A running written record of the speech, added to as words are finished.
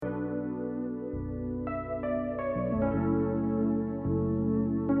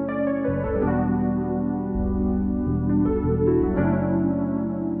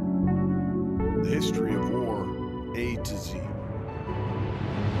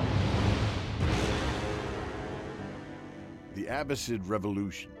The Abbasid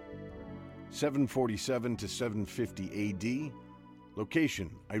Revolution, 747 to 750 AD,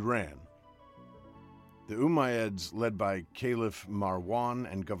 location Iran. The Umayyads, led by Caliph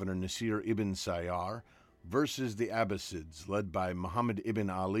Marwan and Governor Nasir ibn Sayyar, versus the Abbasids, led by Muhammad ibn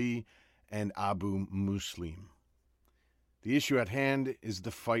Ali and Abu Muslim. The issue at hand is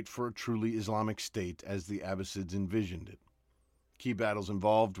the fight for a truly Islamic state as the Abbasids envisioned it. Key battles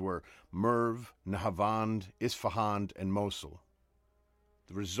involved were Merv, Nahavand, Isfahan, and Mosul.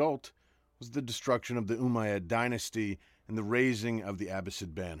 The result was the destruction of the Umayyad dynasty and the raising of the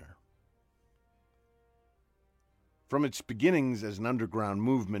Abbasid banner. From its beginnings as an underground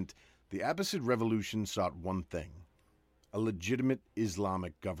movement, the Abbasid revolution sought one thing: a legitimate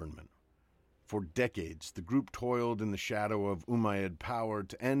Islamic government. For decades, the group toiled in the shadow of Umayyad power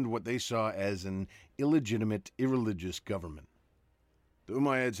to end what they saw as an illegitimate, irreligious government. The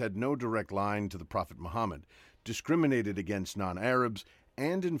Umayyads had no direct line to the Prophet Muhammad, discriminated against non-Arabs,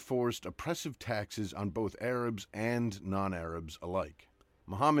 and enforced oppressive taxes on both Arabs and non-Arabs alike.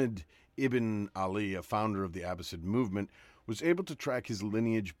 Muhammad ibn Ali, a founder of the Abbasid movement, was able to track his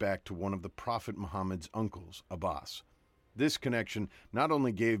lineage back to one of the Prophet Muhammad's uncles, Abbas. This connection not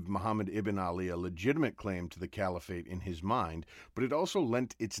only gave Muhammad ibn Ali a legitimate claim to the caliphate in his mind, but it also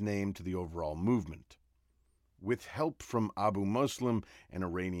lent its name to the overall movement. With help from Abu Muslim, an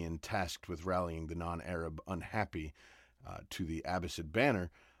Iranian tasked with rallying the non-Arab unhappy to the Abbasid banner,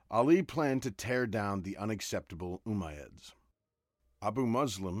 Ali planned to tear down the unacceptable Umayyads. Abu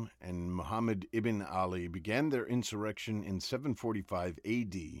Muslim and Muhammad ibn Ali began their insurrection in 745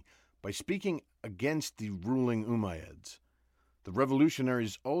 AD by speaking against the ruling Umayyads. The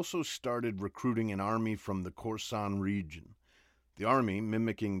revolutionaries also started recruiting an army from the Khorasan region. The army,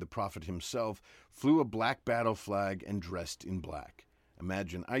 mimicking the Prophet himself, flew a black battle flag and dressed in black.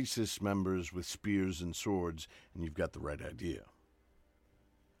 Imagine ISIS members with spears and swords, and you've got the right idea.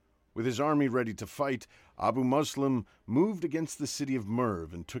 With his army ready to fight, Abu Muslim moved against the city of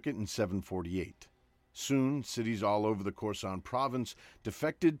Merv and took it in 748. Soon, cities all over the Khorasan province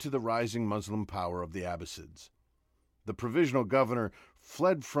defected to the rising Muslim power of the Abbasids. The provisional governor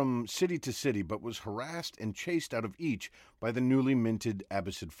fled from city to city, but was harassed and chased out of each by the newly minted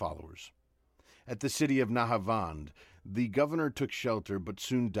Abbasid followers. At the city of Nahavand, the governor took shelter but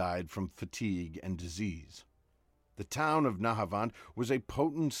soon died from fatigue and disease. The town of Nahavand was a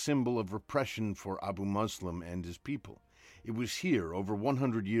potent symbol of repression for Abu Muslim and his people. It was here, over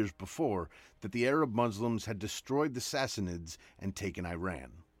 100 years before, that the Arab Muslims had destroyed the Sassanids and taken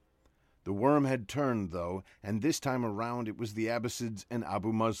Iran. The worm had turned, though, and this time around it was the Abbasids and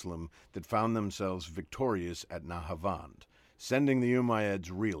Abu Muslim that found themselves victorious at Nahavand, sending the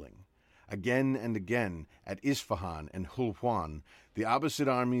Umayyads reeling. Again and again, at Isfahan and Hulwan, the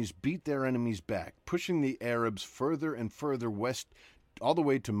Abbasid armies beat their enemies back, pushing the Arabs further and further west, all the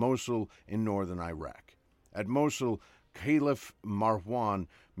way to Mosul in northern Iraq. At Mosul, Caliph Marwan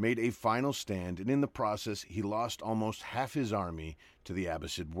made a final stand, and in the process he lost almost half his army to the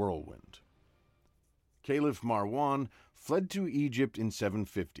Abbasid whirlwind. Caliph Marwan fled to Egypt in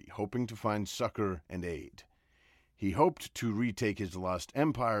 750, hoping to find succor and aid. He hoped to retake his lost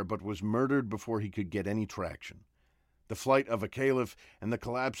empire, but was murdered before he could get any traction. The flight of a caliph and the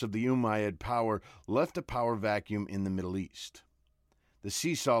collapse of the Umayyad power left a power vacuum in the Middle East. The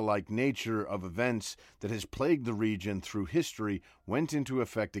seesaw-like nature of events that has plagued the region through history went into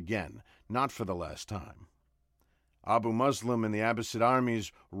effect again, not for the last time. Abu Muslim and the Abbasid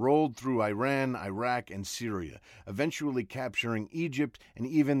armies rolled through Iran, Iraq, and Syria, eventually capturing Egypt and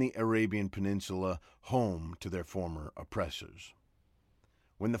even the Arabian Peninsula, home to their former oppressors.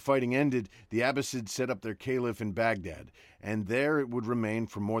 When the fighting ended, the Abbasids set up their caliph in Baghdad, and there it would remain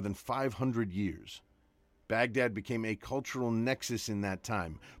for more than 500 years. Baghdad became a cultural nexus in that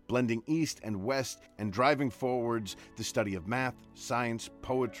time, blending East and West and driving forwards the study of math, science,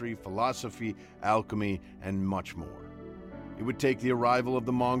 poetry, philosophy, alchemy, and much more. It would take the arrival of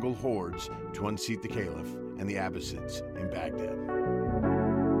the Mongol hordes to unseat the Caliph and the Abbasids in Baghdad.